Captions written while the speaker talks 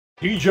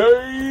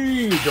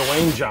DJ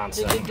Duane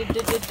Johnson.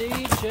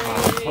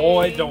 DJ.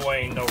 Boy,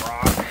 Duane the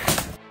Rock.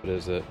 What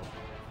is it?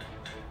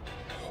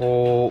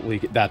 Holy,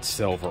 that's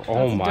silver.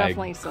 Oh my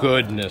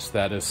goodness,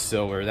 that is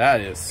silver.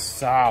 That is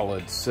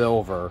solid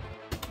silver.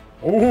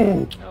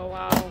 Ooh. Oh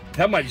wow.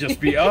 That might just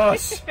be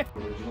us.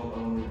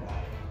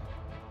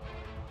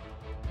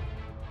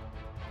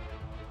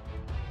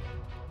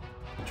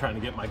 I'm trying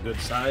to get my good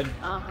side.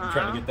 I'm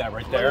trying to get that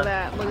right there. Look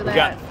at that. Look at We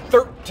that. got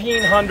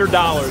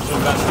 $1,300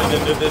 invested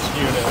into this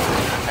unit.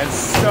 And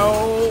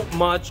so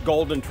much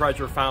golden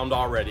treasure found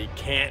already.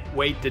 Can't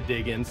wait to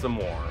dig in some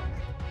more.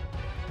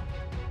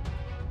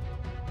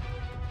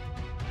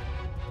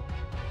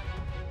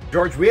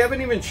 George, we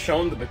haven't even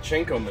shown the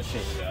pachinko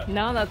machine yet.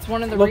 No, that's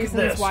one of the Look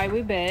reasons why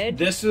we bid.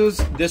 This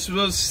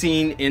was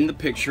seen in the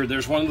picture.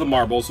 There's one of the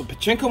marbles. The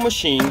pachinko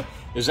machine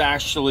is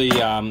actually,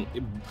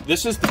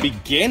 this is the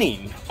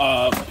beginning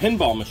of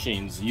pinball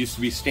machines. It used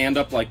to be stand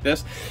up like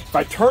this. If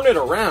I turn it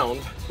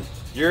around,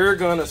 you're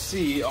gonna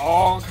see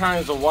all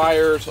kinds of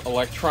wires,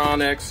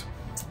 electronics.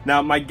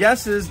 Now, my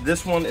guess is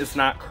this one is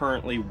not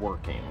currently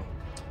working,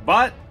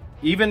 but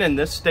even in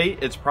this state,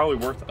 it's probably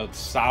worth a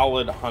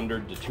solid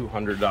 $100 to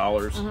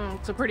 $200.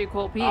 It's a pretty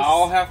cool piece.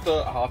 I'll have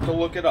to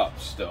look it up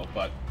still.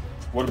 But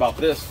what about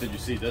this? Did you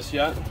see this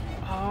yet?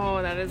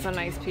 Oh, that is a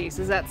nice piece.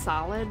 Is that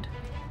solid?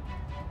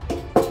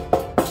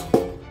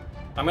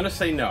 I'm gonna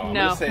say no. I'm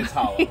No. gonna say it's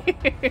hollow.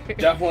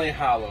 Definitely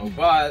hollow.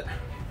 But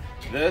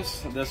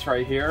this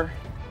right here,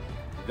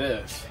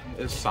 this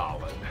is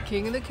solid.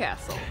 King of the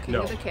castle. King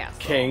of the castle.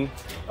 King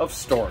of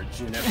storage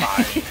unit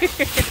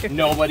buying.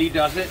 Nobody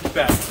does it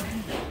better.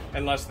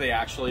 Unless they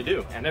actually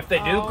do. And if they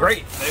do,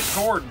 great. They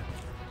scored.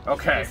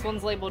 Okay. This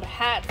one's labeled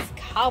hats,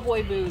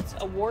 cowboy boots,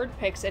 award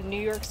picks, and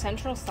New York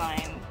Central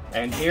sign.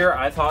 And here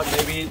I thought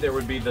maybe there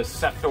would be the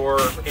scepter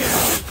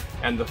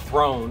and the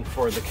throne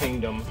for the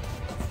kingdom.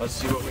 Let's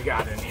see what we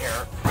got in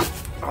here.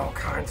 All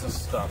kinds of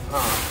stuff,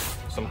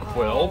 huh? Some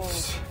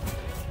quilts.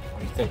 What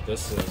do you think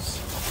this is?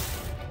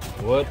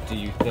 What do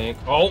you think?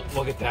 Oh,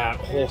 look at that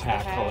whole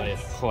hat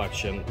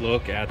collection.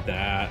 Look at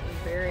that.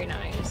 Very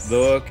nice.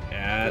 Look at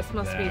that. This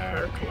must be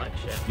her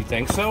collection. You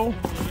think so?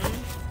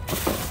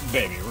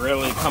 Baby,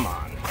 really? Come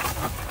on.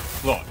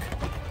 Look,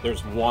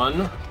 there's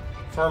one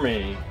for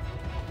me,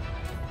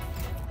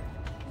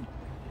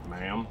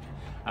 ma'am,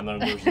 and then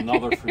there's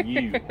another for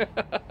you.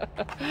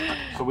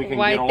 So we can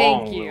get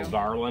along, little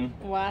darling.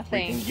 Why,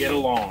 thank you. We can get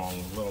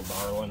along, little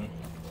darling.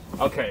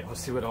 Okay,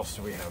 let's see what else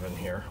do we have in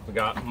here. We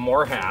got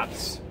more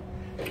hats.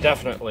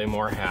 Definitely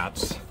more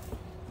hats.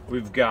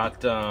 We've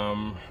got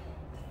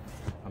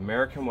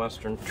American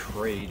Western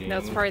Trading.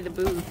 That's probably the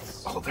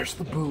boots. Oh, there's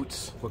the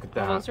boots. Look at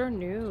that. Oh, those are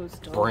new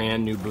still.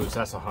 Brand new boots.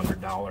 That's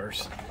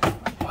 $100.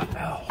 What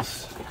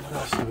else? What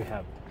else do we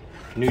have?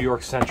 New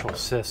York Central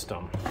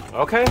System.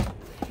 Okay.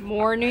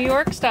 More New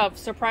York stuff.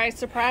 Surprise,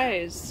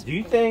 surprise. Do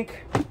you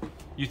think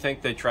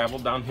they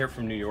traveled down here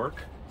from New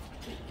York?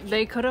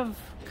 They could have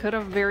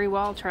very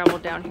well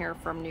traveled down here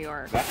from New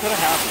York. That could have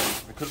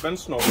happened. It could have been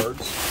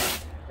snowbirds.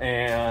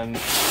 And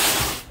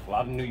a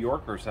lot of New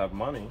Yorkers have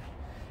money.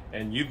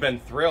 And you've been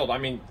thrilled. I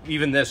mean,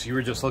 even this, you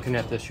were just looking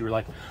at this, you were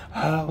like,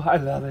 oh, I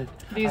love it.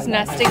 These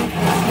nesting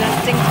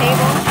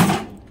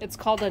tables, it's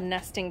called a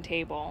nesting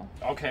table.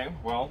 Okay,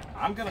 well,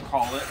 I'm gonna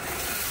call it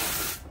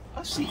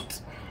a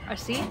seat. A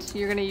seat?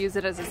 You're gonna use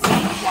it as a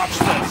seat? Watch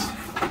this.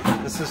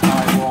 This is how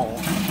I roll.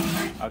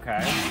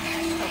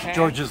 Okay.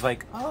 George is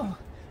like, oh,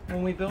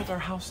 when we build our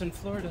house in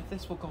Florida,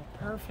 this will go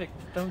perfect,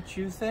 don't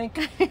you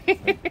think?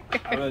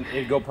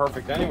 It'd go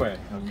perfect anyway.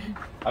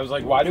 I was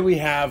like, why do we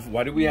have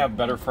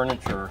better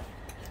furniture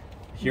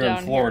here in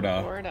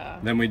Florida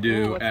than we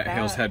do at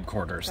Hale's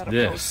headquarters?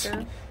 This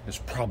is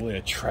probably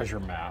a treasure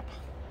map.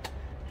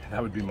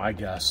 That would be my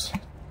guess.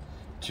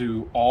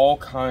 To all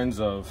kinds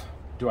of,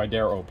 do I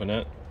dare open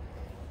it?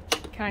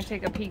 Can I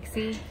take a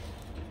peek-see?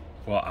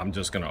 Well, I'm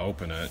just gonna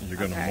open it. You're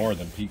gonna more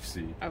than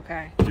peek-see.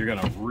 Okay. You're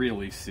gonna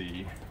really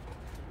see.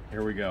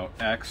 Here we go.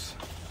 X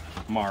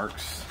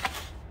marks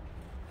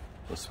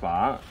the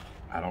spot.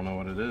 I don't know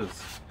what it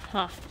is.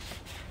 Huh.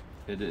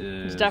 It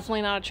is. It's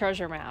definitely not a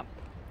treasure map.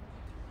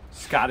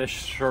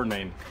 Scottish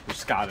surname. They're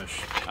Scottish.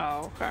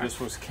 Oh, okay.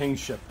 This was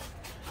kingship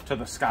to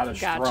the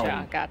Scottish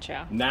throne.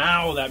 Gotcha.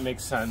 Now that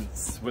makes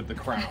sense with the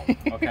crown.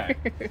 Okay.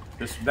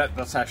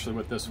 That's actually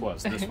what this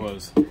was.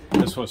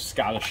 This was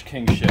Scottish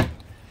kingship,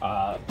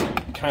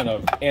 kind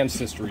of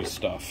ancestry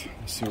stuff.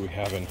 Let's see what we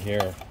have in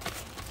here.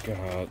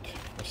 Got,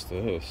 what's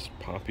this?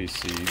 Poppy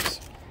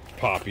seeds.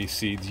 Poppy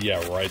seeds.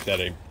 Yeah, right.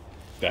 That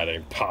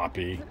ain't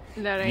poppy.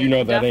 That ain't, you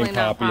know that ain't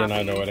poppy, and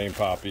I know it ain't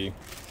poppy.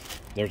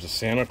 There's a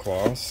Santa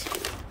Claus.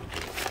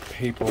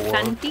 Paperwork.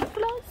 Santa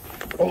Claus?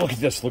 Oh, look at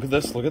this. Look at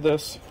this. Look at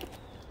this.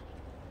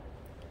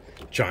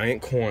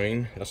 Giant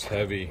coin. That's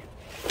heavy.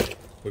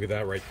 Look at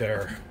that right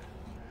there.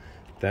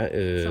 That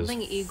is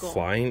something eagle.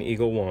 Flying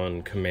Eagle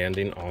 1,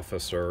 commanding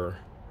officer.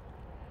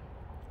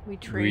 We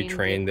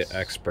train the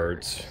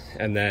experts.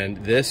 And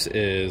then this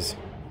is,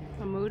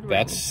 a mood ring.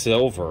 That's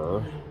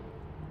silver.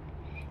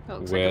 That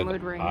looks like a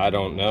mood ring. I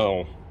don't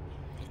know.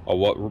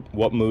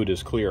 What mood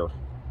is clear?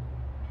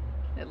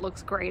 It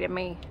looks gray to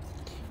me.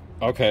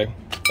 Okay,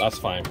 that's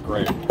fine.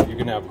 Great. You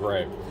can have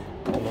gray.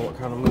 I don't know what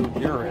kind of mood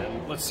you're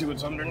in. Let's see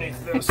what's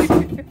underneath this.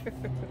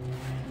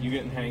 You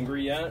getting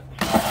hangry yet?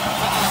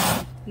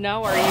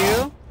 No, are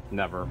you?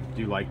 Never.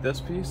 Do you like this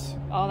piece?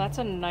 Oh, that's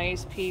a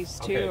nice piece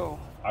too.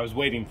 Okay. I was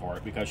waiting for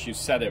it because she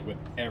said it with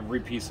every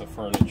piece of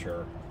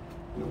furniture.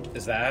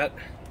 Is that?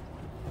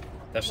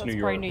 That's New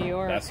York. Probably New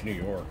York. That's New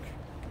York.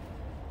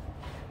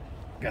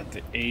 Got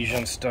the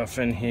Asian stuff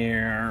in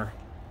here.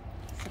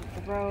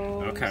 Some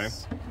throws. Okay.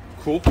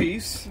 Cool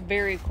piece.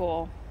 Very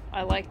cool.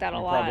 I like that a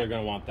lot. Probably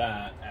gonna want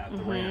that at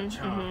the ranch,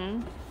 huh?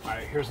 All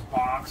right, here's a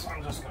box.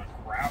 I'm just gonna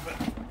grab it.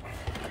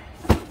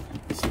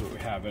 Let's see what we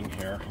have in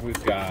here.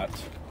 We've got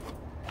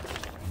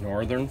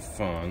Northern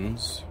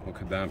Funds. What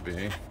could that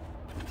be?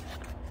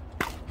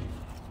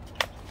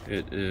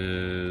 It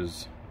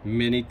is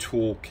mini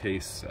tool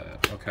case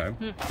set. Okay.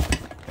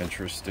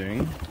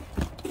 Interesting.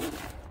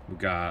 We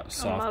got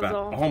soft back.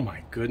 Oh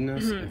my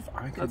goodness! If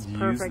I could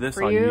use this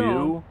on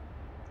you.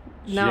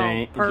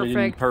 No,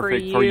 perfect for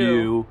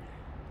you.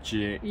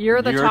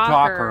 You're the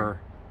talker.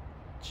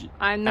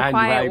 I'm the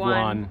quiet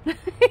one.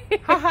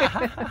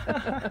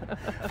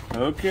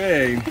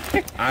 Okay.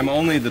 I'm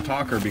only the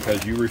talker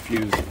because you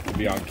refuse to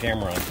be on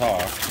camera and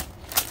talk.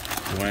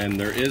 When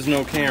there is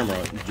no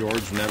camera,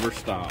 George never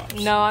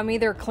stops. No, I'm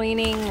either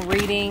cleaning,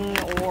 reading,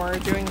 or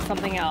doing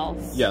something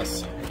else.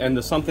 Yes, and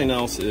the something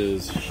else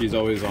is she's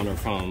always on her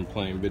phone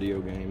playing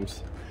video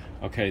games.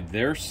 Okay,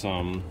 there's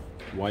some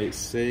white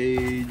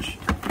sage.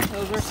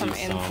 Those are some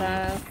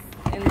incense.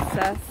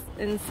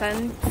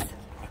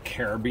 A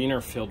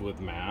carabiner filled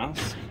with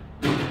mask.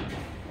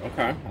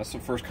 Okay, that's the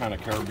first kind of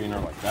carabiner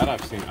like that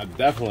I've seen.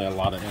 Definitely a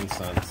lot of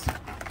incense.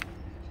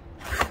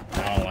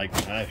 I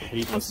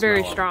hate the smell. It's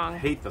very strong. I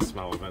hate the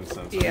smell of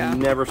incense. Yeah,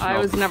 I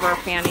was never a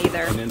fan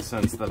either. An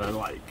incense that I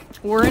like.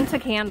 We're into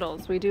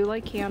candles. We do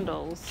like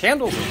candles.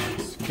 Candles are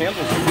nice.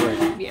 Candles are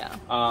great. Yeah.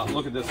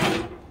 Look at this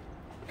one.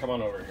 Come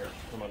on over here.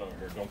 Come on over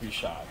here. Don't be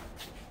shy.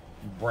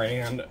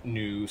 Brand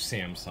new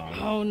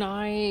Samsung. Oh,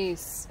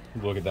 nice.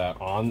 Look at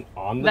that on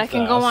the That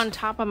can go on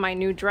top of my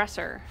new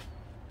dresser.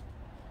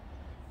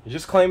 You're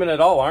just claiming it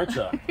all, aren't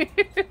you?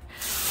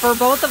 For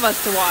both of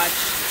us to watch.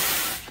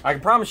 I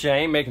can promise you I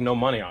ain't making no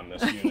money on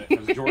this unit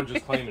because George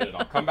is claiming it.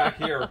 I'll come back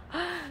here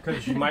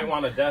because you might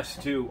want a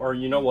desk too, or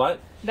you know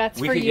what?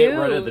 That's we for could you. Get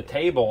rid of the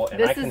table and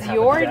this I can is have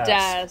your a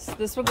desk.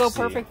 This would go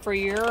perfect for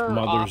your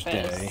Mother's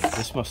office. Day.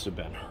 This must have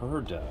been her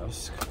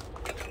desk.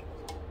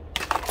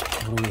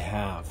 What do we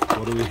have?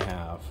 What do we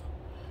have?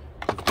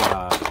 We've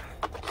got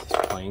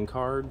playing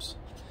cards.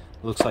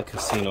 Looks like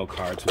casino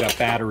cards. We got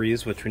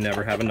batteries, which we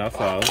never have enough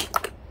of.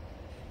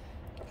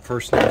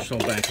 First National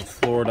Bank of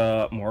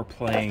Florida. More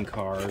playing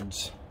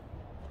cards.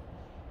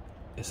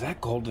 Is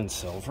that gold and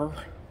silver?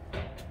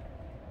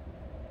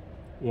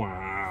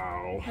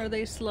 Wow. Are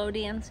they slow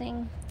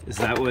dancing? Is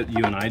that what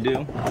you and I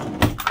do?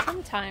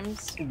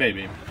 Sometimes.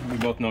 Baby, we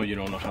both know you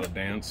don't know how to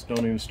dance. Don't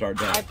even start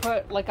that. I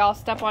put, like, I'll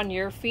step on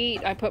your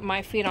feet. I put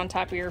my feet on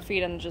top of your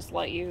feet and just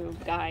let you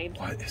guide.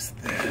 What is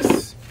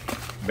this,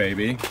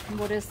 baby?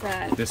 What is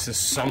that? This is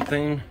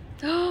something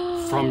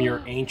from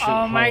your ancient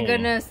home. Oh my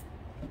goodness.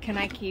 Can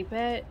I keep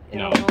it?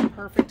 It'll go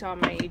perfect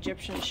on my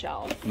Egyptian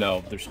shelf.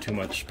 No, there's too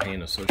much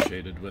pain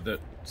associated with it.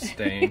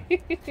 Staying.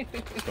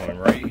 It's going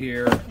right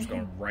here. It's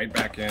going right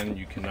back in.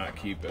 You cannot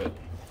keep it.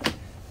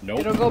 Nope.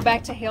 It'll go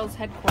back to Hale's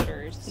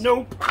headquarters.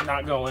 Nope.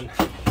 Not going.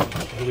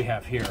 What do we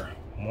have here?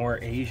 More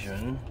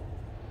Asian.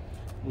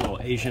 Little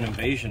Asian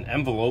invasion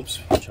envelopes,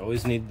 which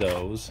always need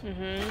those.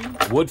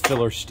 Wood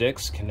filler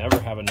sticks. Can never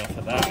have enough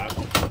of that.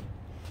 I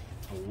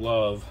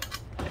love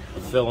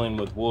filling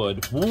with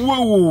wood.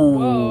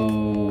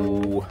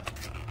 Whoa!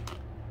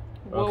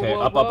 Okay,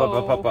 whoa, up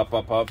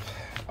whoa.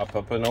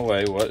 and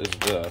away. What is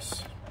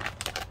this?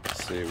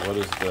 Let's see, what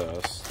is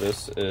this?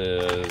 This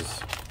is...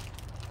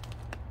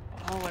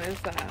 Oh, what is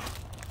that?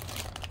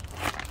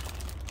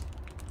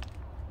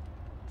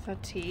 Is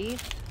that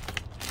teeth?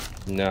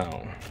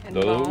 No. And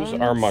Those bones?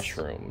 are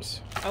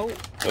mushrooms. Oh.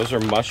 Those are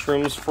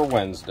mushrooms for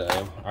Wednesday.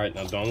 Alright,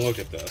 now don't look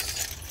at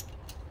this.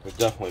 There's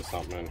definitely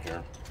something in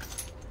here.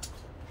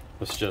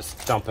 Let's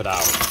just dump it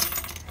out.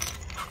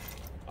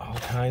 All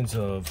kinds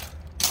of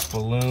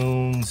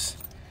balloons,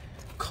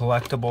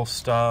 collectible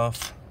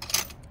stuff,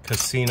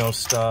 casino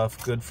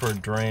stuff, good for a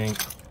drink,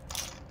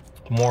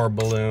 more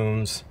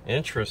balloons.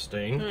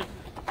 Interesting.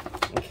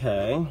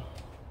 Okay.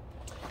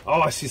 Oh,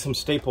 I see some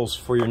staples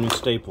for your new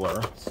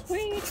stapler.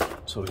 Sweet.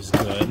 So he's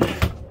good.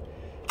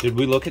 Did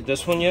we look at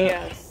this one yet?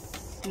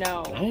 Yes.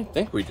 No. I didn't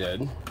think we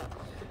did.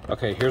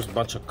 Okay, here's a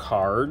bunch of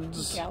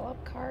cards.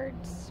 Gallop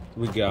cards.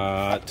 We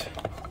got...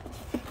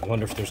 I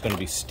wonder if there's going to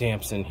be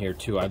stamps in here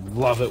too. I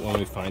love it when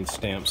we find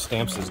stamps.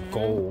 Stamps is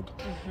gold.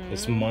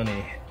 It's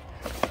money.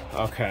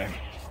 Okay.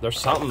 There's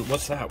something.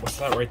 What's that? What's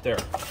that right there?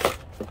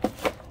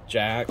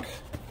 Jack.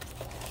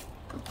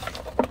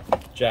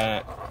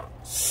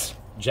 Jax.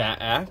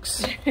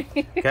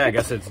 Okay, I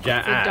guess it's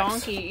Jax. It's a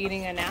donkey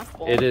eating an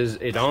apple. It is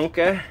a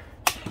donkey.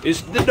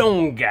 It's the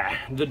donkey.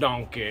 The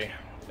donkey.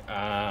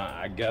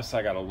 I guess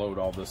I got to load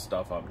all this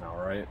stuff up now,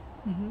 right?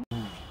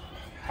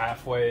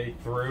 halfway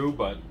through,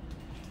 but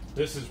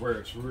this is where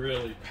it's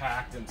really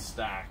packed and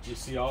stacked. You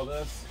see all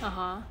this?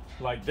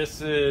 Like,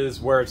 this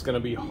is where it's going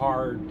to be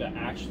hard to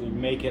actually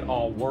make it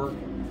all work.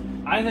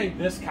 I think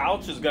this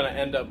couch is going to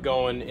end up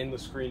going in the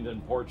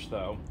screened-in porch,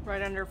 though.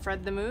 Right under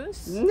Fred the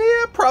Moose?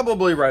 Yeah,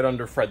 probably right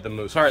under Fred the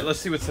Moose. All right, let's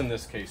see what's in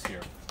this case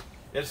here.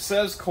 It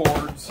says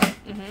cords.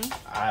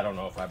 I don't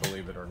know if I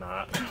believe it or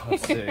not.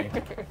 Let's see.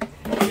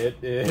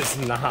 It is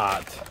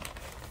not.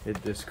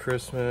 It is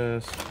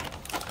Christmas.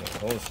 Wait,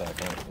 hold a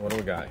second. What do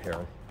we got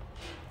here?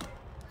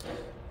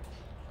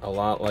 A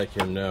lot like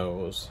your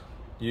nose.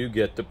 You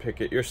get to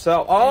pick it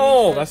yourself.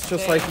 Oh, that's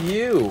just like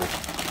you.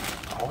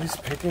 Always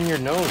picking your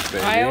nose,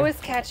 baby. I always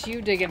catch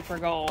you digging for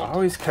gold. I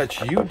always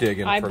catch you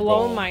digging for gold. I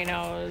blow my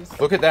nose.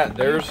 Look at that.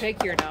 You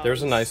pick your nose.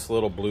 There's a nice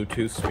little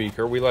Bluetooth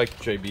speaker. We like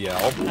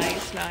JBL.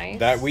 Nice, nice.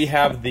 That we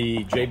have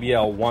the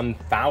JBL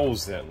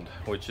 1000,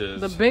 which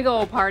is the big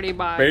old party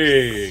box.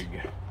 Big.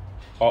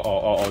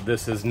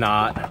 This is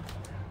not.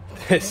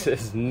 This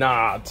is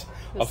not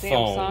a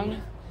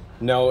phone.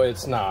 No,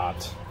 it's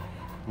not.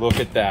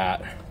 Look at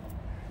that.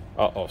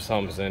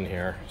 Something's in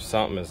here.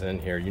 Something is in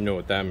here. You know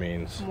what that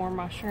means. More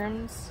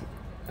mushrooms?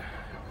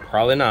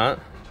 Probably not.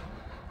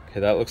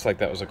 Okay, that looks like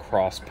that was a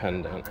cross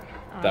pendant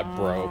that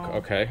broke.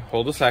 Okay,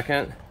 hold a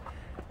second.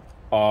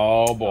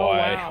 Oh, boy. Oh,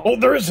 wow. Oh,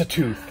 there is a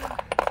tooth.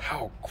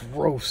 How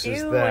gross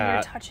is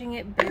that? You're touching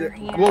it bare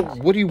hand. Well,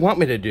 what do you want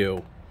me to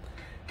do?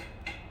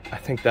 I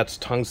think that's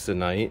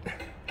tungstenite,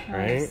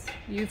 right?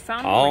 You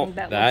found one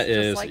that looks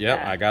just like yep,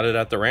 that. I got it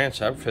at the ranch.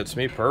 That fits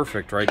me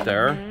perfect right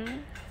there.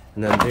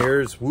 And then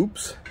here's,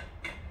 whoops.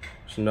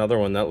 There's another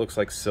one that looks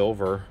like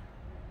silver.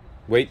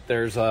 Wait,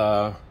 there's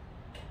a...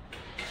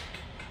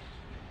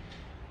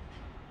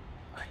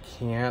 I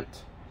can't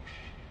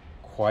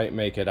quite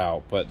make it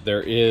out, but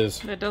there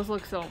is... It does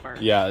look silver.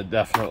 Yeah, it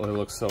definitely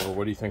looks silver.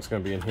 What do you think's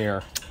going to be in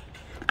here?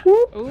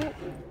 Ooh.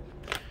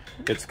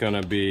 It's going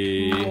to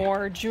be...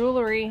 More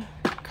jewelry.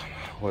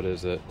 What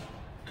is it?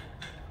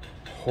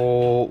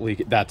 Holy...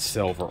 That's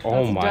silver.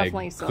 Oh my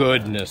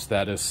goodness,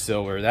 that is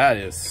silver. That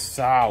is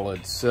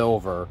solid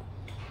silver.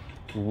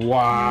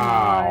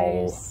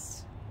 Wow.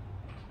 Nice.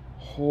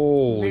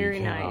 Holy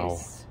very cow.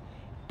 Nice.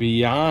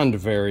 Beyond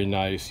very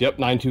nice. Yep,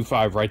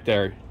 925 right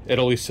there.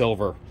 Italy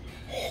silver.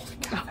 Holy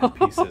cow, that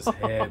piece is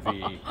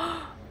heavy.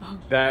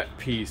 That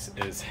piece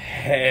is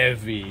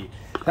heavy.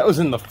 That was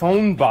in the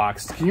phone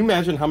box. Can you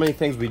imagine how many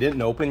things we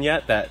didn't open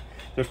yet that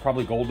there's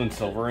probably gold and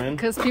silver in?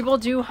 Because people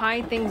do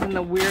hide things in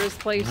the weirdest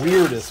places.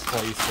 Weirdest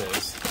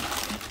places.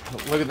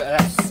 Look at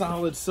that. That's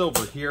solid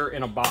silver here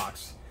in a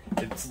box.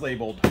 It's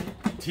labeled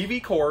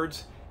TV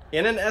cords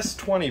in an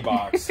S20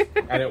 box,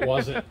 and it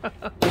wasn't.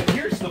 But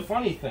here's the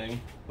funny thing.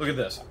 Look at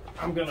this.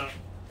 I'm gonna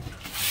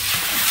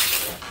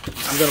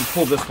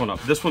pull this one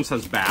up. This one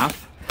says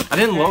bath. I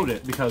didn't load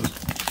it because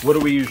what do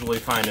we usually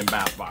find in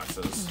bath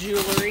boxes?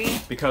 Jewelry.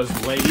 Because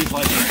ladies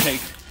like to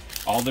take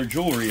all their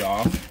jewelry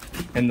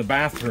off in the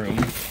bathroom.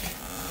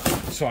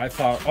 So I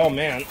thought, oh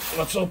man,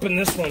 let's open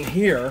this one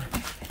here.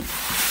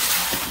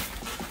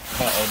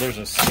 Uh-oh, there's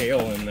a scale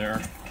in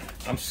there.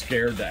 I'm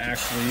scared to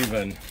actually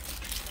even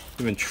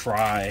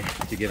try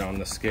to get on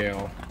the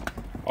scale.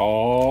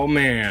 Oh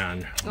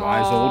man,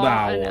 wise old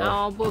owl. An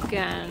owl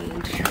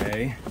bookend.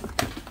 Okay,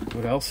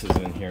 what else is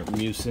in here?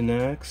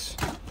 Mucinex.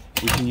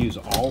 We can use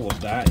all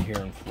of that here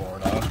in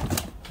Florida.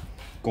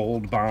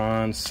 Gold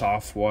bond,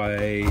 soft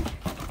white.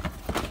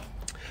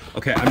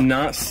 Okay, I'm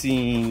not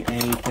seeing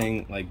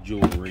anything like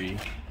jewelry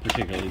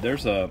particularly.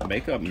 There's a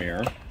makeup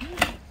mirror.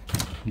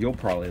 You'll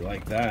probably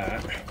like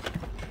that.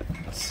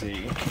 Let's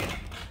see.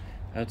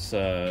 That's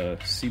a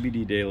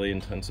CBD Daily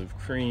Intensive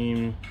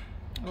Cream.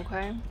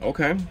 Okay.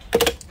 Okay.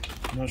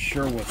 I'm not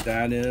sure what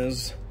that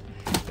is.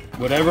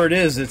 Whatever it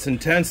is, it's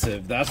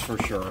intensive, that's for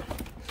sure.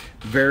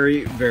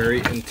 Very, very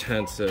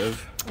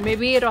intensive.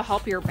 Maybe it'll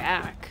help your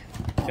back.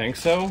 Think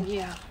so?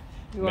 Yeah.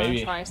 You want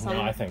to try some?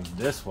 No, I think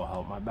this will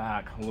help my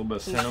back. A little bit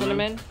of cinnamon.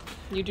 Cinnamon?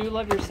 You do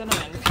love your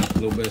cinnamon. A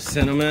little bit of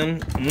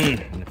cinnamon.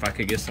 And if I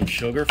could get some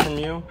sugar from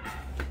you.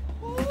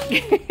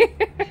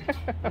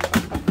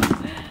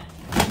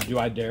 Do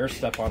I dare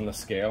step on the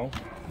scale?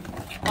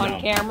 On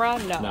camera?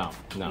 No.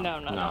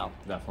 No,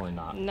 definitely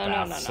not.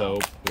 No.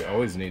 Soap. We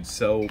always need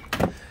soap.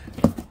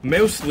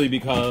 Mostly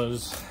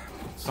because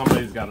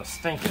somebody's got a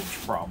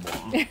stinkage problem.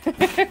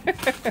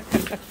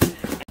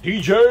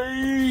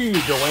 DJ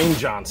Duane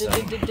Johnson.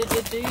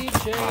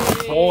 DJ.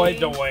 My boy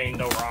Duane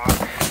the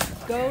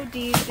Rock. Go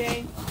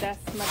DJ,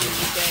 that's my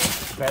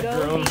DJ.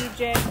 Bedroom, go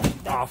DJ,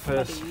 that's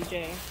office, my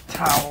DJ.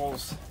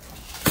 Towels.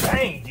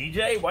 Dang,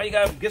 DJ, why you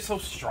gotta get so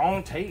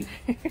strong tape?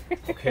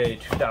 Okay,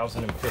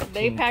 2015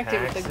 They packed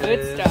taxes. it with the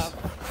good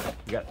stuff.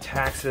 We got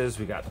taxes,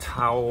 we got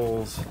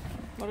towels.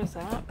 What is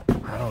that?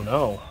 I don't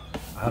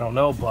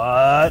know,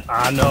 but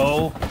I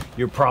know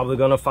you're probably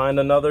gonna find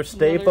another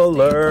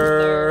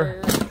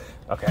stapler.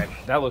 Okay,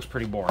 that looks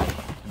pretty boring,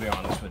 to be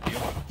honest with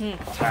you.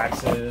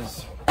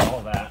 Taxes,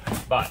 all that.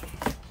 But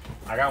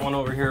I got one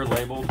over here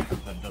labeled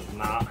that does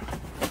not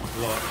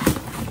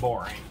look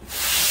boring.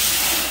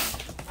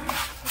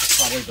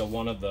 Probably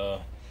one of the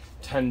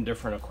 10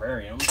 different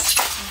aquariums.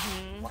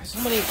 Why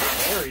so many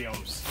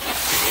aquariums?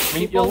 I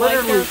mean, People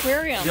like their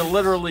aquariums. You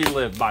literally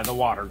live by the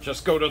water.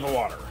 Just go to the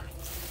water.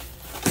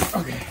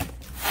 Okay.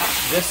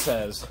 This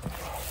says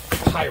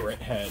pirate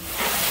head.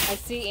 I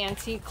see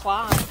antique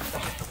clock.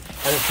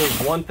 And if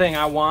there's one thing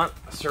I want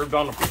served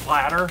on a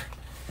platter,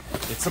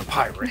 it's a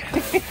pirate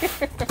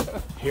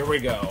head. Here we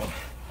go.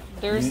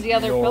 There's the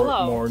other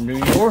pillow. More New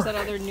York. There's that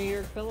other New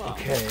York pillow.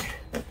 Okay.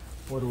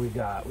 What do we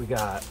got? We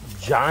got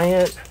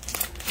giant.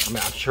 I mean,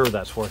 I'm sure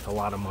that's worth a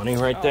lot of money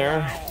right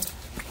there. Wow.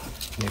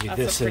 Maybe That's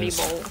this a pretty is.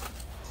 bowl.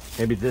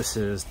 Maybe this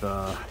is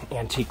the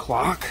antique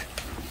clock.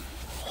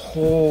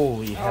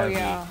 Holy heavy. Oh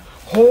yeah.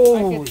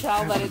 Holy. I can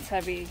tell that it's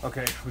heavy.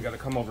 Okay, we got to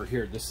come over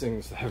here. This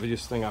thing's the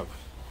heaviest thing I've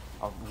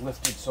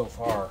lifted so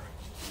far.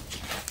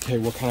 Okay,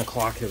 what kind of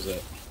clock is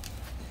it?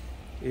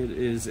 It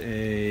is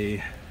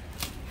a.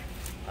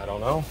 I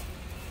don't know.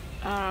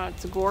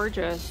 It's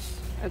gorgeous.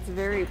 It's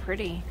very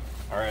pretty.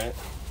 All right,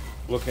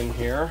 look in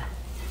here.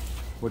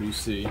 What do you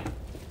see?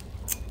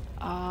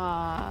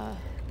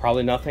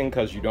 Probably nothing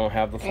because you don't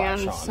have the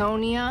flash on.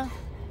 Sonia.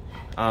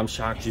 I'm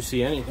shocked you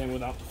see anything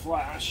without the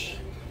flash.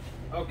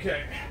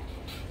 Okay.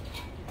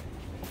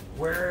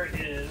 Where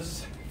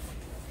is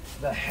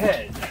the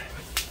head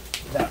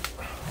that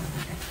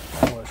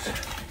was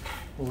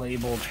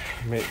labeled?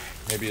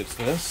 Maybe it's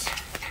this.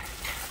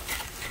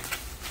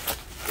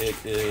 It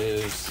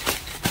is.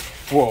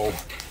 Whoa.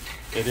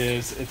 It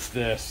is. It's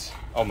this.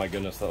 Oh my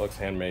goodness, that looks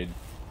handmade.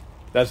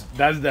 That's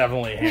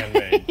definitely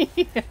handmade.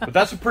 Yeah. But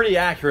that's a pretty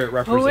accurate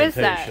representation. Who is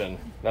that?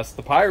 That's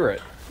the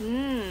pirate.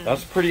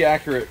 That's a pretty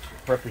accurate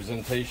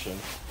representation.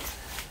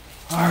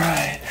 All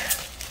right.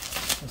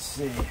 Let's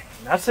see.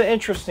 That's an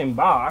interesting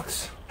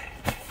box.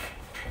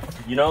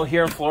 You know,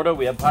 here in Florida,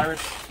 we have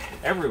pirates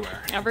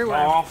everywhere.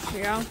 Everywhere. Golf,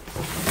 yeah.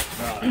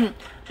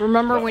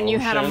 Remember when you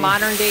had a ocean.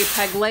 modern day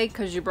peg leg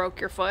because you broke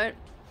your foot?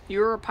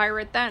 You were a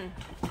pirate then.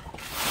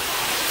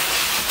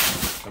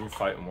 I'm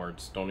fighting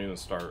words. Don't even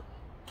start.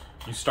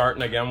 You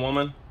starting again,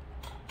 woman?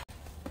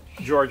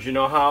 George, you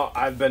know how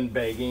I've been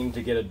begging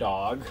to get a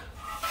dog?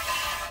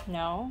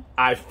 No.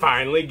 I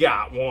finally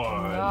got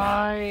one.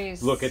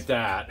 Nice. Look at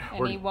that.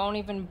 And he won't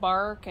even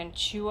bark and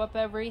chew up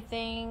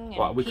everything and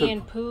Well, we pee could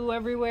and poo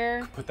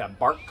everywhere. put that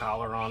bark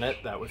collar on it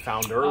that we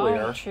found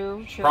earlier. Oh,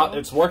 true.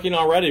 It's working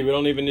already. We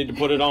don't even need to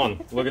put it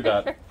on. Look at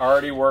that.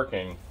 Already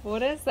working.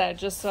 What is that?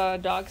 Just a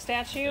dog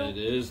statue? It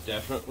is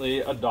definitely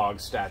a dog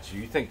statue.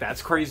 You think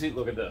that's crazy?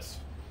 Look at this.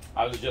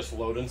 I was just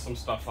loading some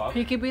stuff up.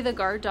 He could be the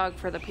guard dog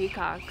for the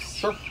peacocks.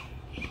 Sure.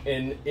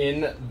 In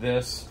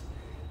this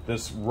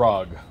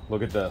rug,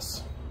 look at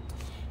this.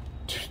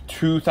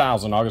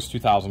 2000, August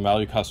 2000,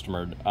 value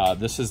customer.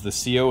 This is the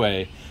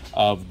COA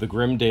of the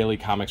Grim Daily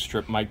comic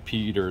strip, Mike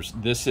Peters.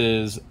 This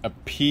is a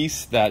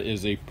piece that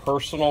is a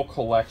personal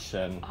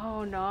collection.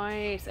 Oh,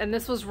 nice. And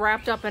this was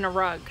wrapped up in a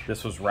rug.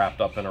 This was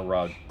wrapped up in a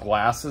rug.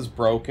 Glass is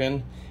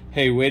broken.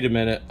 Hey, wait a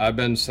minute. I've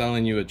been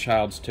selling you a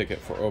child's ticket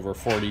for over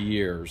 40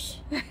 years.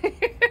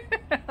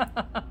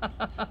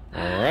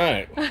 All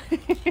right.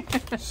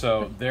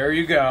 So there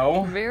you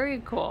go.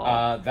 Very cool.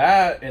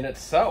 That in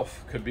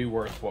itself could be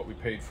worth what we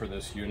paid for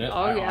this unit.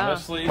 Oh, yeah.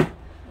 Honestly,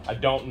 I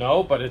don't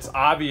know, but it's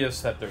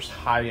obvious that there's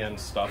high-end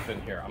stuff in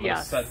here. I'm going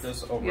to set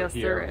this over here. Yes,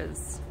 there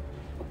is.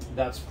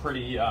 That's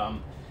pretty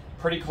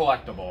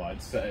collectible,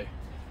 I'd say.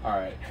 All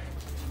right.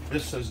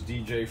 This says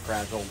DJ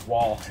Fragile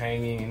wall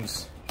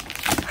hangings.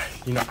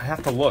 You know, I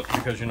have to look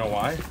because you know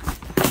why?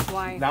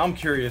 Why? Now I'm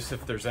curious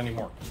if there's any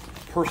more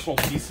personal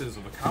pieces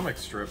of a comic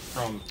strip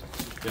from,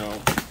 you know,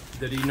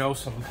 did he know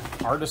some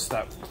artists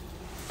that...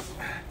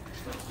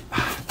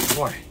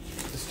 Boy,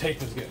 this tape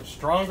is getting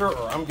stronger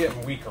or I'm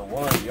getting weaker,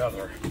 one or the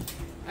other.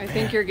 I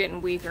think you're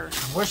getting weaker.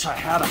 I wish I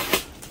had a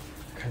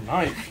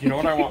knife. You know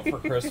what I want for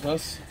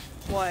Christmas?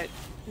 What?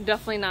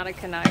 Definitely not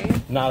a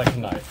knife. Not a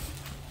knife.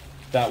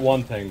 That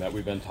one thing that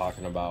we've been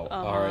talking about.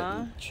 All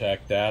right,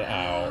 check that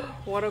out.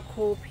 What a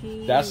cool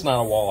piece. That's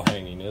not a wall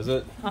hanging, is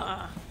it?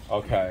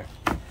 Okay.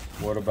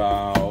 What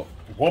about...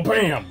 Well,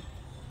 bam!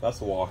 That's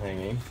a wall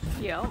hanging.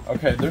 Yeah.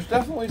 Okay, there's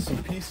definitely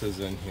some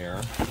pieces in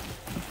here.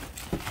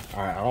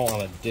 All right, I don't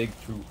want to dig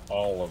through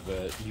all of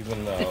it,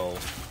 even though...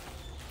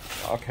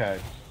 Okay.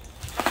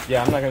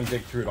 Yeah, I'm not going to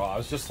dig through it all. I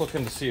was just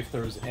looking to see if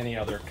there was any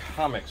other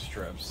comic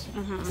strips.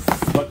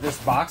 But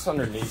this box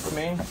underneath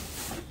me...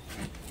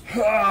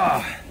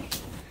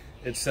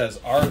 It says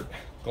art,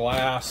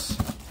 glass,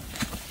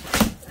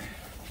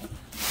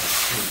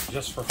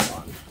 just for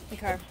fun.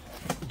 Okay.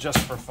 Just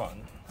for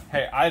fun.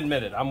 Hey, I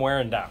admit it, I'm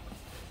wearing down.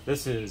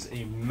 This is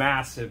a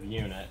massive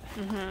unit,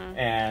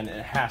 and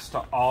it has to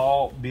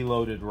all be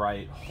loaded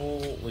right.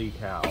 Holy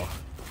cow.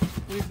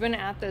 We've been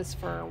at this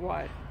for,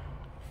 what,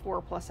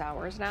 4+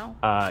 hours now?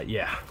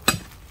 Yeah.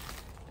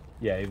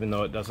 Yeah, even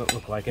though it doesn't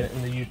look like it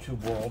in the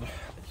YouTube world.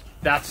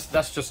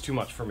 That's just too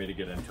much for me to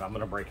get into. I'm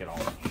gonna break it all.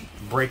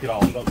 Break it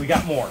all. But we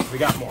got more. We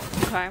got more.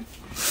 Okay.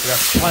 We got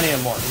plenty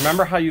of more.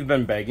 Remember how you've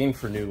been begging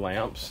for new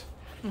lamps?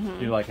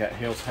 You're like at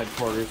Hale's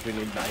headquarters, we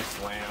need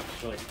nice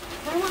lamps. You're like,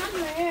 I want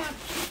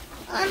lamps.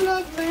 I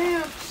love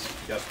lamps.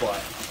 Guess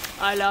what?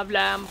 I love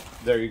lamp.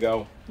 There you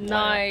go.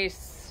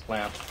 Nice.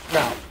 Lamp.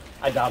 Now,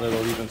 I doubt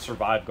it'll even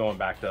survive going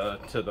back to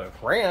the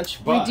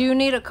ranch, but... We do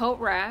need a coat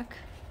rack.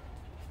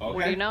 Okay.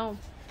 What do you know?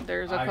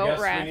 There's a coat I guess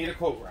rack. we need a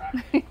coat rack.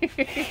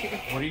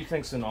 What do you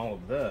think's in all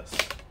of this?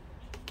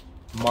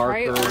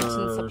 Right, Markers. arts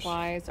and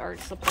supplies, art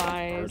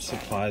supplies. Art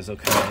supplies,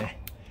 okay.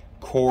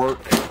 Cork.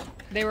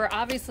 They were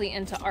obviously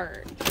into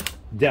art.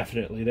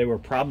 Definitely. They were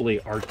probably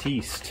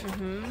artiste.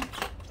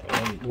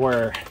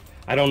 Where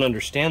I don't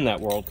understand that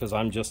world because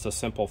I'm just a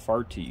simple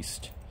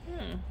fartiste.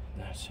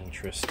 That's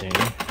interesting.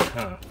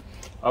 Huh.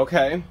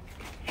 Okay.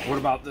 What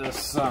about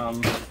this?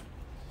 Oh,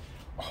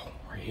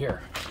 right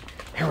here.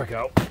 Here we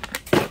go.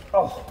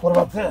 Oh, what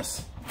about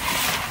this?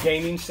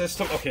 Gaming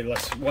system. Okay,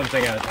 let's one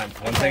thing at a time.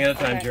 One thing at a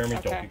time, Jeremy.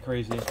 Okay. Don't get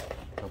crazy.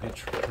 Don't get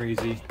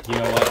crazy. You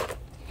know what?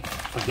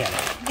 Forget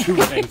it. 2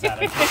 things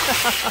at a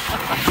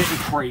time. I'm getting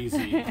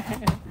crazy.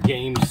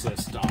 Game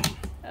system.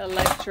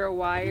 Electro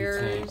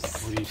wires.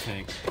 What do you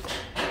think?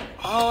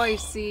 Oh, I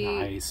see.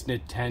 Nice.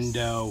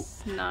 Nintendo.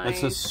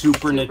 Nice. That's a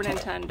Super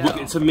Nintendo. Look,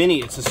 it's a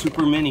mini. It's a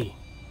Super Mini.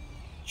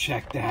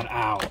 Check that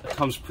out. It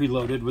comes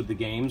preloaded with the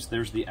games.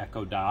 There's the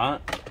Echo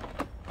Dot.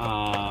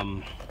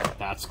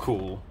 That's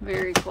cool.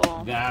 Very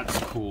cool. That's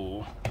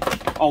cool.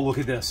 Oh, look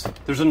at this.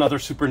 There's another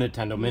Super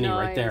Nintendo Mini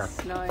right there.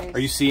 Nice. Are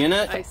you seeing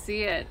it? I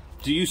see it.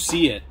 Do you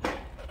see it?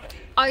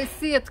 I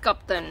see it,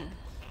 Captain.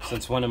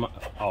 Since when am I?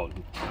 Oh,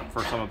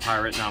 first I'm a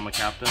pirate, now I'm a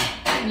captain.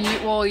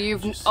 You've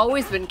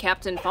always been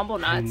Captain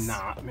Fumblenuts. Do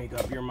not make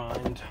up your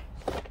mind.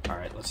 All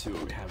right, let's see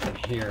what we have in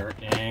here.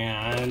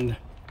 And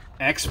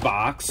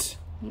Xbox.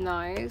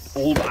 Nice.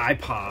 Old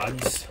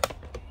iPods.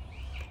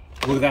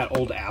 Look at that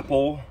old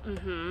Apple.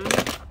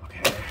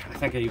 Okay, I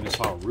think I even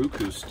saw a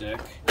Roku stick.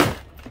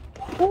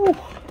 Whew.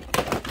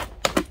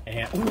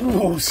 And,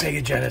 ooh,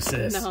 Sega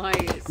Genesis.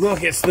 Nice.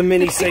 Look, it's the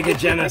mini Sega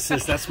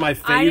Genesis. That's my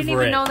favorite. I didn't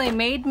even know they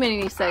made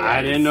mini Segas.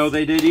 I didn't know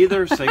they did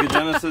either. Sega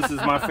Genesis is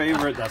my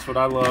favorite. That's what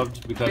I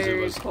loved because Very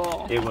it was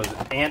cool. It was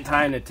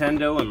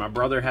anti-Nintendo, and my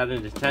brother had a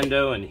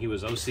Nintendo, and he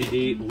was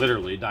OCD,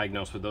 literally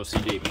diagnosed with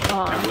OCD,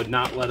 and would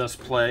not let us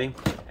play.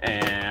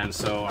 And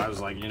so I was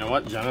like, you know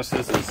what?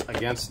 Genesis is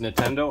against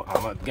Nintendo.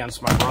 I'm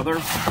against my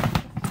brother.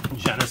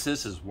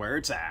 Genesis is where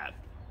it's at.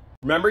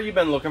 Remember, you've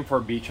been looking for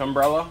a beach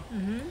umbrella?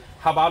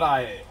 How about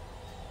I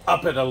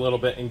up it a little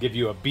bit and give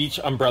you a beach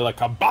umbrella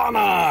cabana?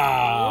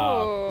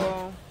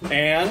 Oh.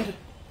 And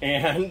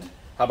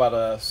how about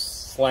a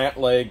slant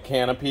leg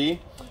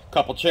canopy,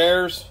 couple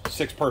chairs,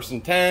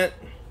 6-person tent.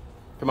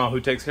 Come on,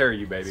 who takes care of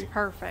you, baby? It's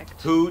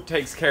perfect. Who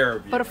takes care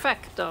of you?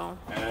 Perfecto.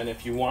 And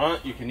if you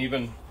want, you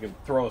can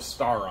throw a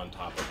star on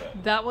top of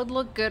it. That would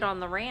look good on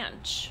the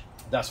ranch.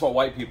 That's what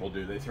white people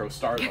do. They throw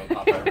stars on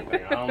top of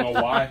everything. I don't know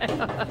why.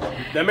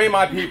 Them ain't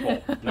my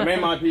people. Them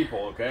ain't my people,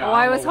 okay? Oh,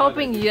 I was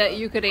hoping that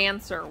you could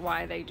answer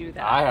why they do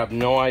that. I have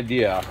no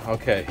idea.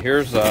 Okay, here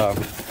is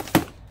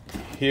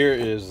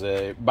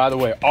a, by the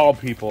way, all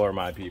people are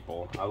my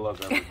people. I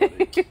love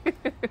everybody.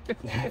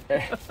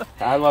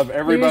 I love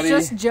everybody. He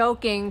was just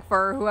joking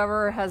for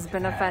whoever has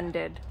been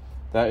offended.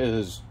 That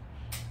is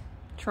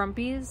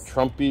Trumpies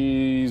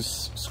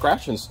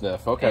Scratch and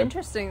Sniff. Okay.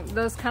 Interesting.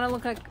 Those kind of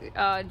look like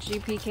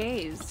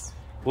GPKs.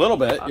 A little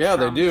bit. Yeah,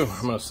 Trumps. they do.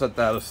 I'm going to set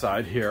that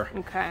aside here.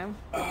 Okay.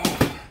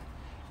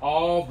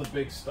 All the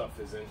big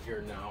stuff is in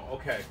here now.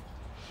 Okay.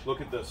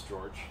 Look at this,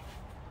 George.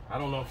 I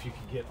don't know if you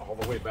can get all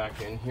the way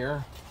back in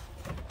here.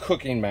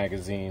 Cooking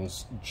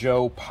magazines,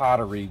 Joe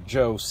Pottery,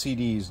 Joe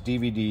CDs,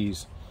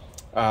 DVDs,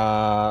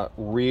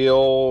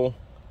 Real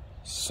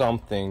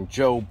something,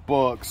 Joe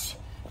Books.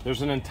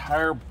 There's an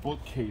entire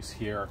bookcase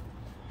here.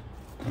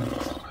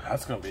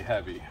 That's going to be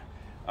heavy.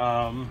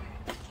 What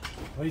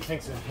do you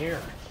think's in here?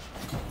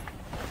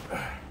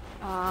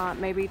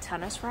 Maybe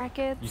tennis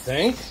rackets? You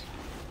think?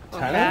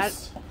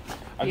 Tennis?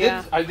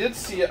 I did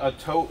see a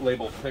tote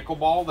labeled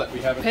pickleball that we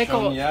haven't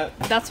shown yet.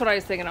 That's what I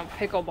was thinking of,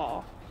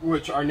 pickleball.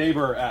 Which our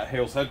neighbor at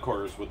Hale's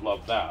headquarters would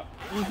love that.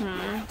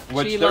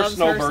 Which She they're loves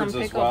snowbirds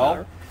her as some well.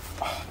 pickleball.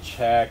 Oh,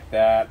 check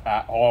that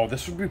out. Oh,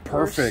 this would be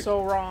perfect. We're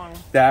so wrong.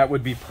 That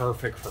would be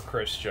perfect for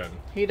Christian.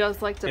 He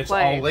does like to It's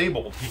play. all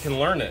labeled. He can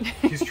learn it.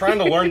 He's trying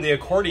to learn the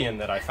accordion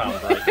that I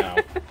found right now.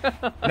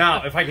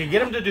 Now, if I could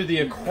get him to do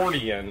the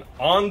accordion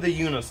on the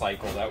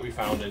unicycle that we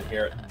found in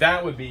here,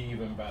 that would be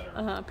even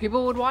better.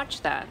 People would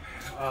watch that.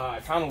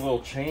 I found a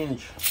little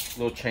change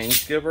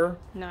giver.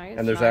 Nice.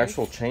 And there's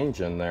actual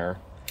change in there.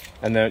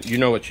 And then you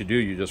know what you do,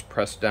 you just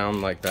press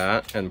down like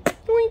that and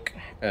boink,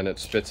 and it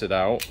spits it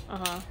out.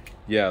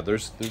 Yeah,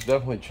 there's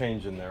definitely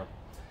change in there.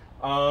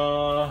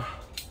 Man,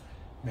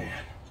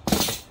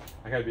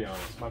 I gotta be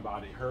honest, my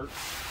body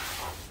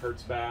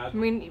hurts bad. I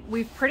mean,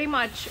 we've pretty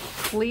much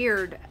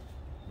cleared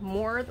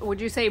more,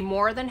 would you say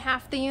more than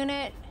half the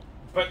unit?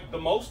 But the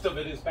most of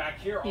it is back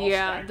here all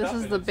Yeah, stacked this up,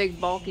 is and the it's big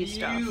bulky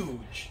stuff.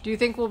 huge. Do you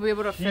think we'll be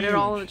able to fit it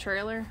all in the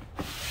trailer?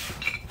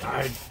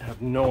 I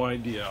have no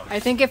idea. I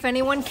think if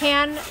anyone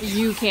can,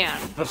 you can.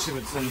 Let's see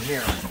what's in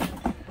here.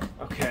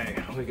 Okay,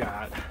 we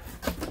got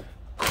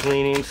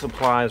cleaning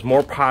supplies,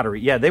 more pottery.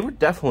 Yeah, they were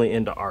definitely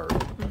into art.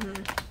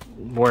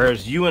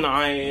 Whereas you and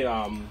I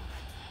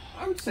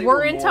would say We're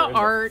we're into more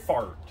art.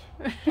 fart.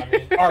 I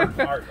mean, art.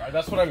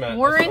 That's what I meant.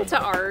 We're into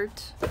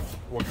art.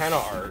 What kind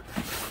of art?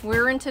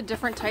 We're into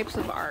different types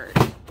of art.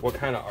 What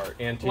kind of art?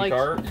 Antique like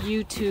art?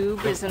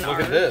 YouTube is an art.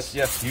 Look at this.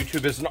 Yes,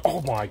 YouTube is an...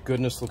 Oh my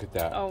goodness, look at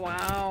that. Oh,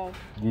 wow.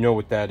 You know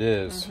what that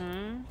is.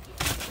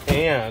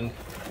 And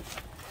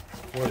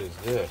what is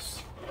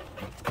this?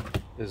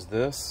 Is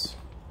this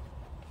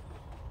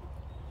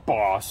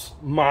Boss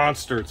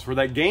Monster? It's for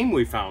that game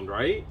we found,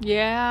 right?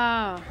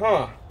 Yeah.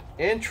 Huh.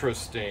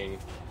 Interesting.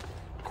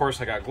 Of course,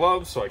 I got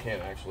gloves, so I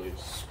can't actually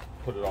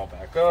put it all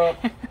back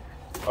up.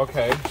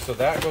 Okay, so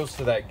that goes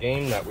to that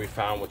game that we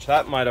found, which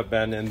that might have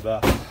been in the...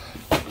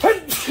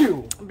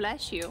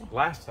 Bless you.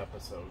 Last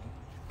episode.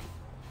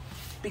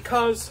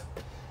 Because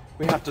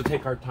we have to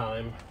take our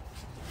time.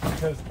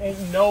 Because ain't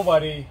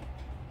nobody...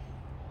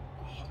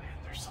 Oh man,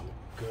 there's some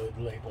good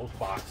labeled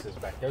boxes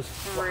back there.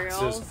 For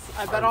reals?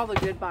 I bet all the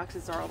good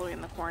boxes are all the way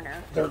in the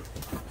corner.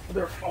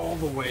 They're all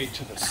the way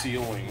to the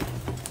ceiling.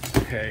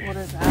 Okay. What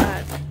is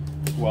that?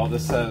 Well,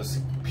 this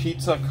says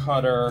pizza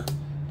cutter,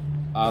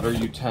 outer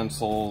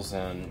utensils,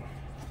 and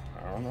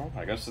I don't know.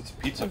 I guess it's a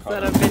pizza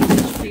cutter. Is that a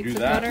vintage pizza do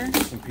that,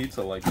 cutter? some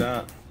pizza like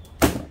that.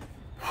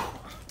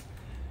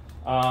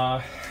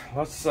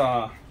 Let's.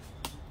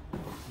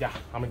 Yeah,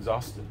 I'm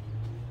exhausted.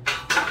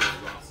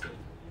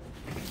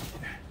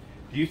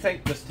 Do you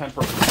think this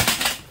temper?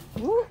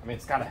 Ooh. I mean,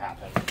 it's got to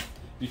happen. Do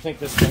you think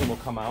this thing will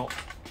come out?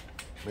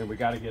 I mean, we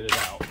got to get it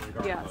out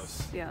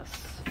regardless. Yes.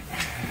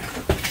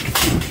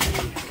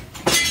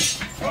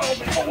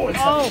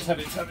 Oh, it's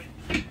heavy, it's heavy.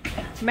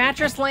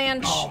 Mattress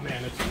lunch. Oh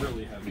man, it's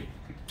really heavy.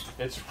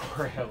 It's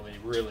really,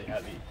 really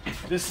heavy.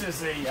 This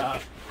is a,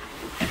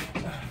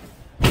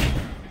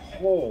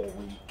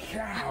 holy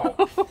cow.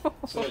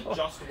 It's an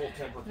adjustable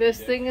temper.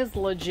 This thing is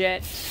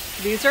legit.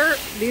 These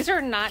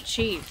are not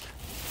cheap.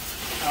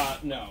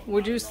 No.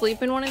 Would you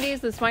sleep in one of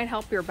these? This might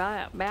help your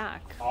back.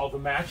 All the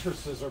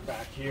mattresses are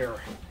back here.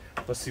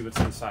 Let's see what's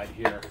inside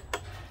here.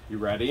 You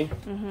ready?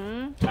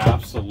 Mm-hmm.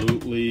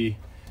 Absolutely.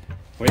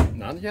 Wait,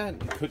 not yet.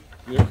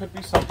 There could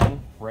be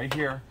something right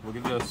here. Look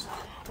at this.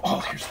 Oh,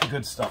 here's the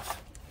good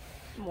stuff.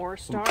 More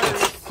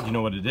stars. You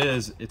know what it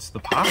is? It's the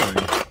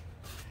pottery.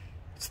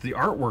 It's the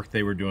artwork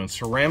they were doing.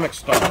 Ceramic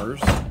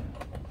stars.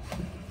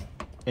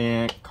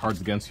 And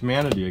Cards Against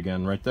Humanity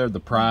again, right there.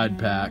 The Pride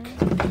pack.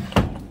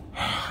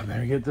 I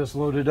better get this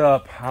loaded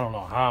up. I don't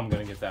know how I'm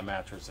going to get that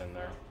mattress in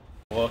there.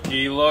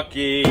 Looky,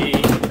 looky.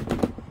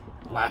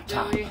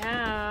 Laptop. What do we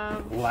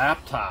have?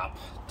 Laptop.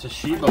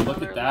 Toshiba,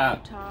 look at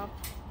that. Laptop.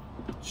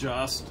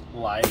 Just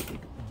like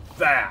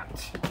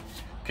that.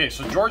 Okay,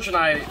 so George and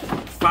I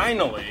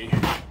finally,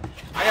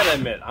 I gotta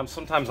admit,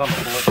 sometimes I'm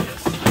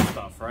oblivious to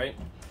stuff, right?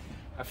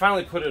 I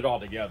finally put it all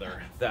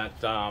together that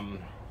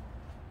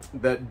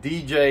that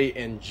DJ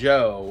and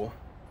Joe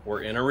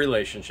were in a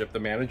relationship. The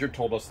manager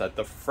told us that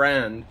the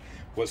friend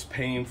was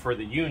paying for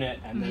the unit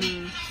and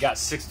then got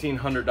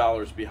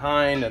 $1,600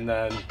 behind, and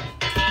then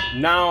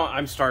now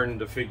I'm starting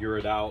to figure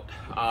it out.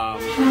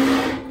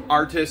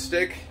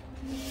 Artistic,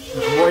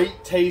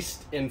 great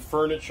taste in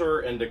furniture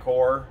and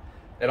decor.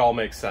 It all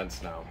makes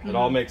sense now. It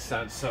all makes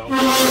sense. So look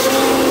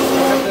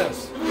at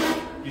this.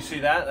 You see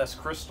that? That's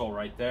crystal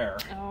right there.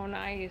 Oh,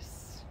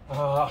 nice.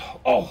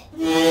 Oh,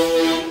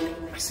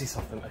 I see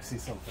something. I see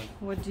something.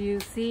 What do you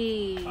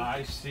see?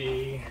 I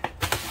see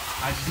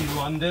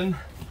London.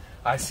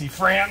 I see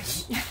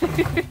France.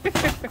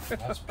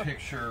 That's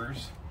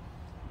pictures.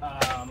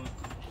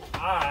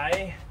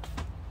 I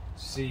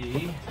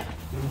see.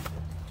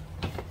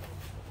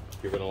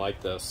 You're gonna like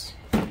this,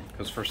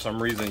 because for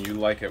some reason you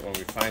like it when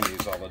we find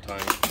these all the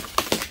time.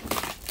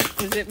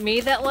 Is it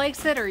me that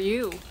likes it or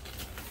you?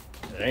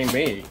 It ain't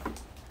me.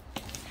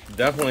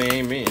 Definitely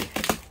ain't me.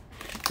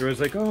 You're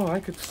always like, oh, I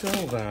could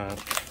sell that.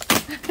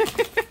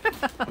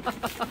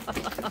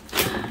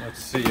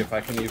 Let's see if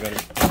I can even.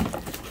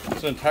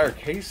 It's an entire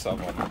case of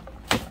them.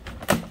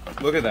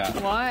 Look at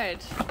that.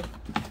 What?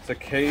 It's a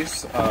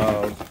case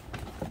of.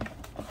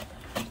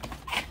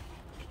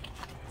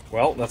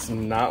 Well, that's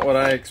not what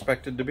I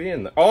expected to be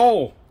in there.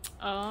 Oh!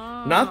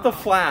 Not the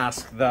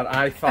flask that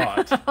I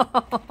thought.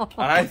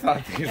 I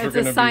thought these were going to be...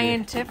 It's a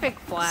scientific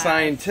flask.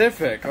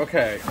 Scientific,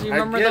 okay. Do you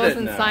remember those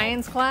in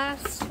science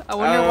class? I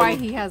wonder why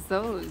he has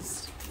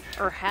those.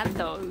 Or had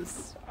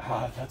those.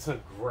 That's a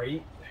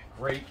great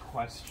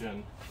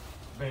question.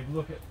 Babe,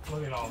 look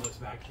at all this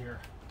back here.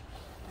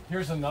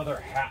 Here's another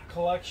hat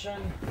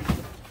collection.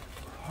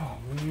 Oh,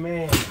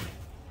 man.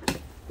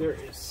 There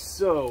is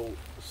so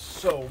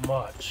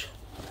much.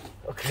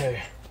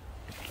 Okay,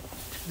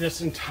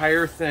 this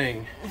entire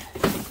thing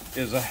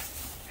is a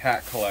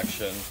hat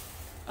collection.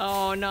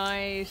 Oh,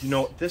 nice. You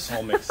know, this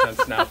all makes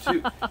sense now,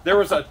 too. There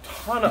was a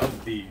ton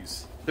of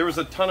these. We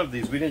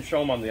didn't show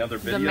them on the other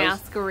videos. The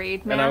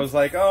masquerade mask. And I was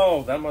like,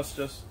 oh, that must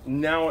just...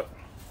 Now,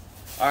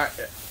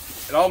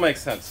 it all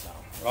makes sense now.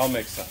 It all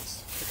makes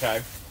sense,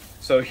 okay?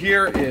 So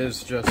here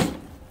is just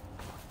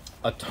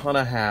a ton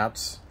of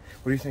hats.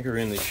 What do you think are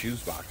in the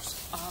shoes box?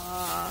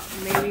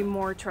 Maybe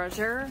more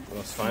treasure.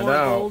 Let's find more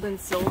out. Gold and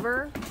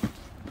silver.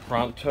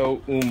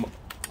 Pronto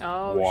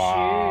Oh,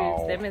 wow.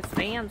 shoes. Them is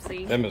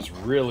fancy. Them is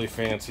really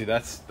fancy.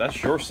 That's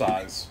your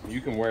size.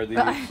 You can wear these.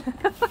 I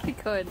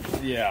could.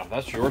 Yeah,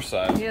 that's your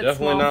size. You had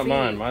Definitely small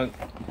not feet. mine.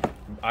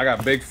 I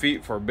got big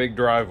feet for a big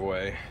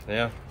driveway.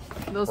 Yeah.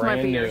 Those Brand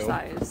might be your new.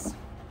 size.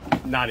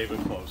 Not even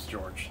close,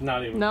 George.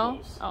 Not even No?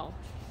 close. Oh.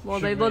 Well,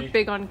 Should they we- look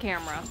big on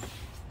camera.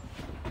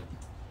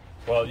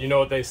 Well, you know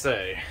what they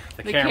say.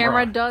 The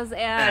camera does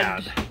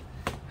add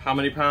How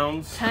many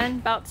pounds? 10,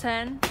 about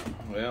 10,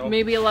 Well,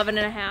 maybe 11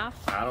 and a half.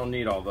 I don't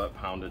need all that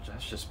poundage.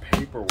 That's just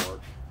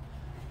paperwork.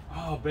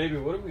 Oh, baby,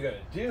 what are we gonna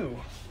do?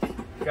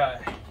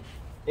 Got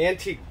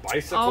antique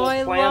bicycle Oh,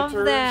 I planters.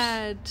 love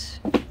that.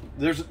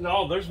 There's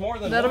more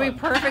than That'll one. be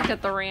perfect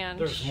at the ranch.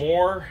 There's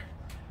more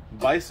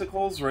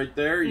bicycles right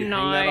there. You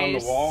hang that on the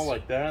Nice. wall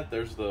like that.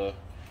 There's the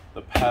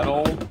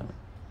pedal.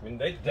 I mean,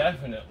 they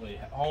definitely.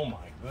 Oh my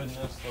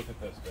goodness! Look at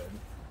this, babe.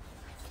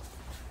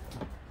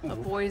 The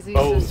Boise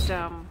Bose.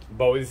 system.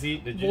 Boise?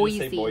 Did you just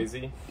say Boise.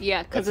 Boise?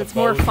 Yeah, because That's it's a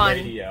more Bose fun.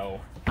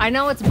 Radio. I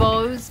know it's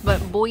Bose,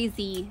 but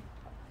Boise.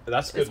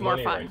 That's good It's more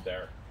money fun. right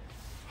there.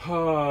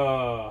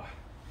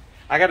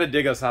 I got to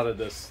dig us out of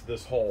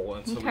this hole,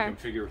 and so we Okay. can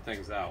figure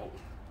things out.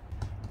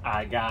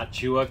 I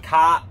got you a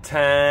cot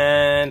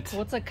tent.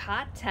 What's a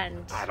cot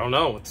tent? I don't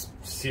know. It's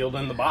sealed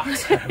in the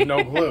box. I have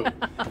no clue.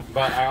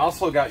 But I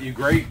also got you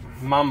great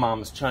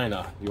Mom's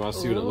china. You want to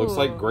see what it looks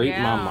like? Ooh, Great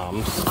yeah.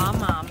 Mom's.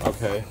 Mom's.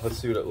 Okay, let's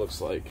see what it looks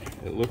like.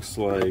 It looks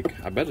like,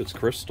 I bet it's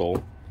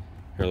crystal.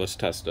 Here, let's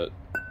test it.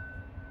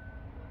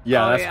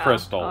 Yeah, Oh, that's yeah.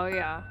 crystal. Oh,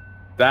 yeah.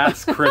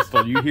 That's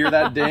crystal. You hear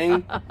that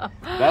ding?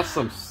 That's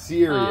some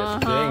serious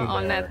ding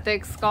On there. that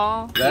thick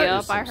skull. That Yep,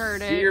 is I some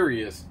heard it.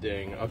 serious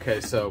ding.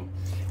 Okay, so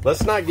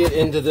let's not get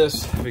into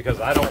this because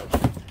I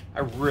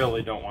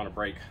really don't want to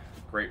break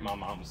Great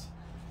Mom's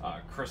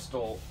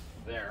crystal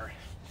there.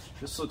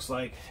 This looks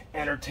like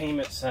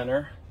entertainment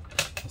center.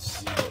 Let's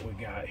see what we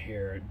got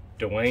here.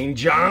 Duane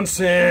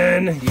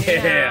Johnson.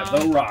 Yeah,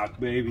 The Rock,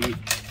 baby.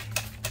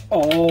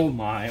 Oh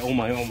my, oh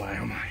my, oh my,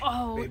 oh my.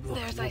 Oh, Babe, look,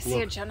 I look, see a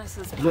look.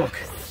 Genesis box. Look,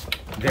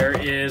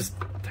 there's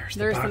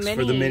the box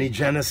for the mini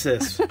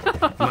Genesis.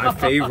 My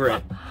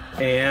favorite.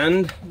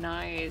 And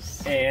Nice.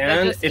 That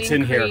and just it's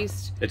in here.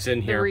 increased It's in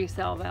The here.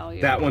 resale value.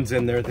 That one's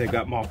in there. They've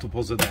got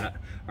multiples of that.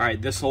 All right,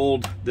 this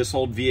old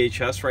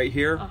VHS right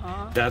here.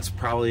 That's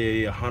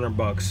probably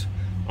 $100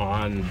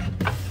 on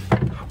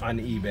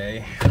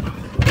eBay.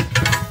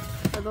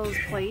 Are those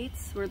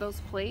plates? Were those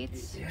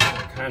plates? Yeah,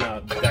 kind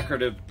of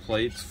decorative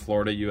plates.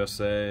 Florida,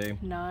 USA.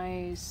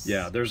 Nice.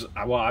 Yeah,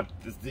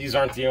 these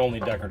aren't the only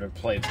decorative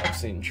plates I've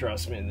seen.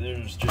 Trust me,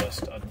 there's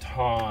just a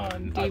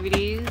ton.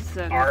 DVDs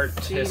and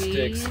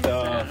Artistic CDs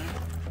stuff.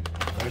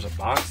 and There's a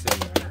box in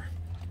there.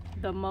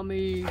 The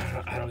Mummy.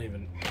 I don't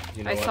even.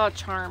 You know I what? saw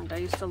Charmed. I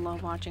used to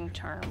love watching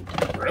Charmed.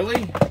 Really?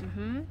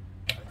 Mm-hmm.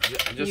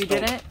 I just You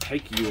don't didn't?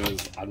 take you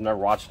as. I've never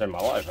watched it in my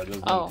life. I just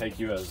Oh. don't take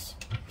you as.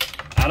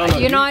 I don't know.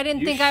 You know, I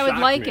didn't think I would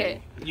shocked like me.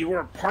 it. You were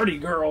a party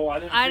girl.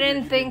 I I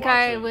didn't think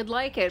I would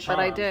like like it, but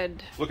I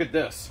did. Look at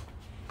this.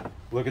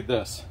 Look at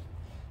this.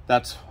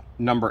 That's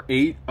number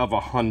 8 of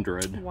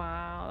 100.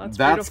 Wow, that's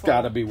That's beautiful.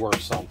 got to be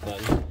worth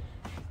something.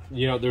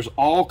 You know, there's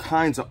all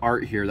kinds of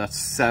art here. That's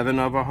 7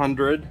 of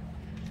 100.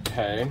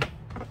 Okay.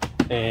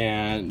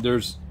 And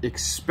there's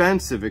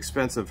expensive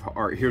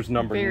art. Here's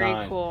number 9.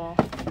 Very cool.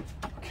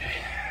 Okay.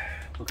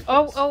 Look at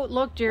Oh, this. oh,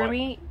 look,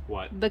 Jeremy.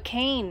 What? The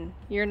cane.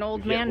 You're an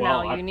old Yeah, man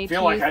well, now. I You need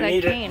feel to like use I that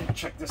need cane. it.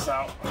 Check this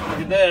out. Look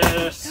at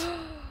this.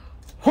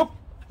 Whoop.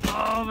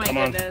 Oh my Come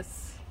on.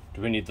 goodness.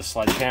 Do we need the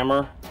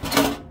sledgehammer?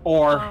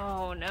 Or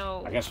Oh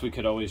no. I guess we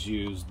could always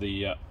use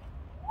the.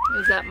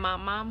 Is that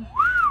Mom?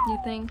 You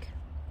think?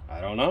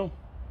 I don't know.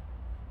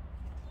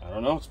 I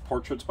don't know. It's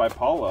Portraits by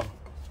Paula.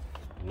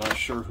 I'm not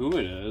sure who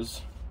it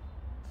is.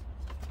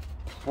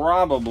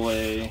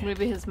 Probably.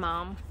 Maybe his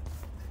mom.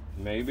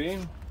 Maybe.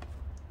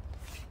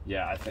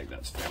 Yeah, I think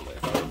that's family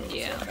photos.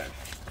 Yeah. Okay.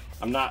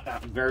 I'm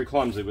not very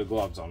clumsy with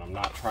gloves on. I'm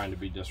not trying to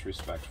be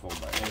disrespectful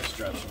by any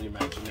stretch of the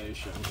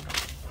imagination.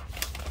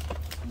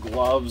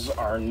 Gloves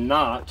are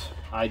not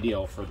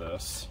ideal for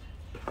this.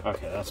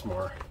 Okay, that's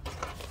more.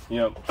 You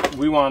know,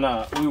 we don't want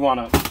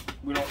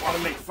to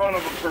make fun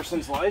of a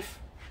person's life.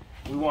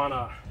 We want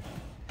to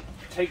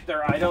take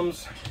their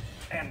items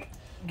and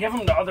give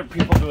them to other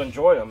people to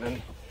enjoy them.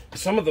 And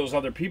some of those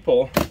other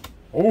people,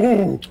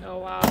 oh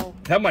wow.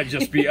 that might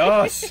just be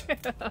us.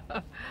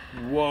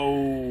 Whoa.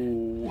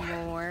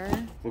 More.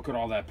 Look at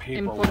all that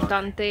paperwork.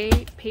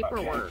 Importante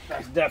paperwork. Okay,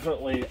 that's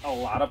definitely a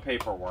lot of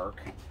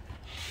paperwork.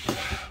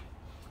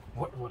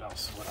 What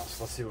else?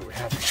 Let's see what we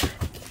have here.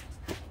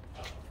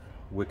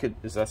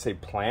 Wicked, does that say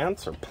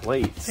plants or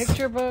plates?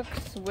 Picture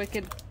books,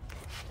 wicked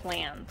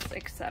plants,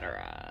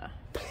 etc.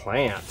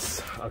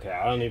 Plants. Okay,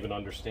 I don't even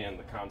understand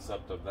the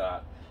concept of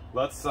that.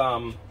 Let's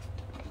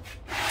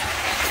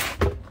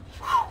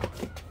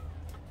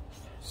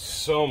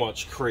so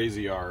much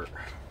crazy art.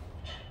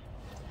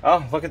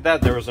 Oh, look at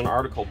that. There was an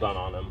article done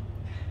on him.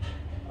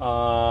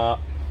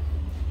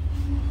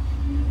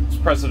 It's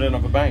president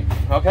of a bank.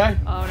 Okay?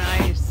 Oh,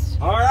 nice.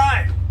 All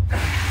right.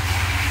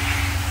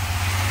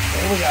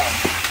 Here we go.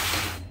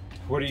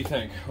 What do you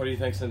think? What do you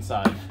think's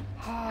inside?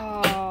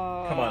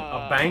 Oh. Come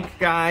on, a bank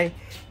guy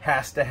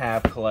has to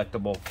have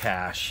collectible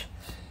cash.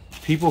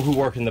 People who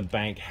work in the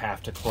bank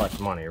have to collect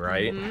money,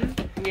 right?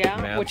 Mm-hmm. Yeah,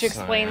 Mad which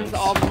explains science.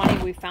 all the money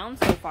we found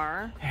so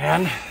far.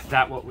 And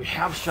that what we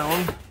have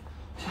shown.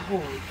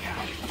 Holy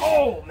cow.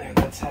 Oh man,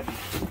 that's heavy.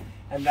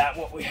 And that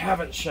what we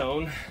haven't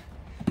shown.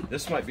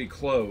 This might be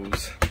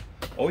clothes.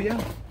 Oh yeah,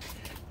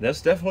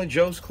 that's definitely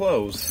Joe's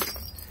clothes.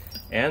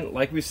 And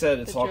like we said,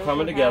 it's all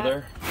coming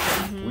together.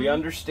 Mm-hmm. We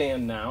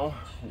understand now.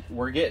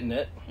 We're getting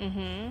it.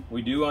 Mm-hmm.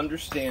 We do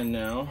understand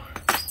now.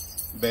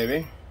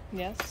 Baby.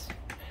 Yes.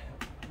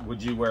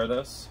 Would you wear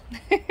this?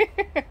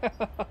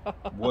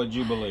 Would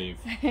you believe?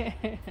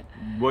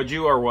 Would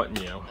you or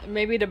wouldn't you?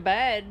 Maybe to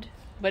bed,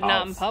 but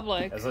not in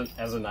public.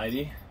 As a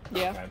nightie?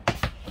 Yeah.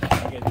 Okay.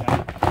 I get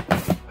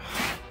that.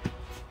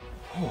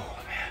 Oh,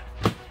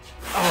 man.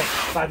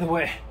 Oh, by the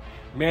way,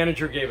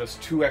 manager gave us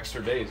 2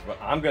 extra days, but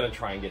I'm going to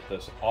try and get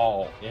this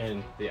all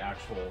in the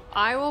actual...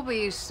 I will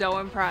be so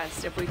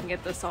impressed if we can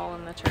get this all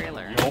in the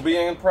trailer. You'll be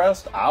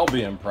impressed? I'll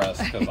be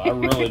impressed, because I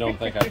really don't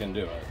think I can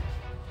do it.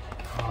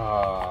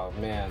 Oh,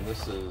 man,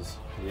 this is...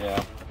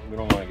 Yeah, we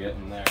don't want to get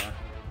in there.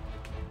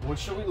 What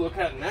should we look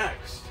at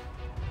next?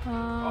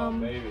 Oh,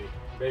 baby.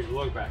 Baby,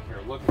 look back here.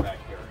 Look back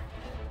here.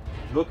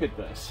 Look at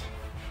this.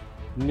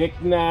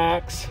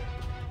 Knickknacks,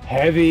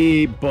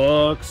 heavy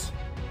books.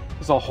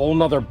 There's a whole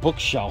nother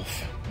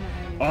bookshelf.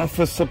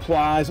 Office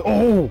supplies.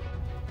 Oh,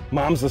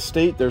 Mom's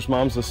Estate. There's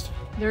Mom's Estate.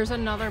 There's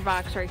another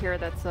box right here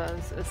that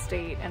says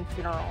estate and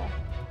funeral.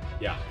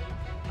 Yeah,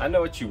 I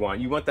know what you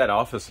want. You want that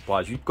office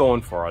supplies. You're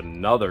going for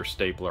another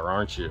stapler,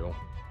 aren't you?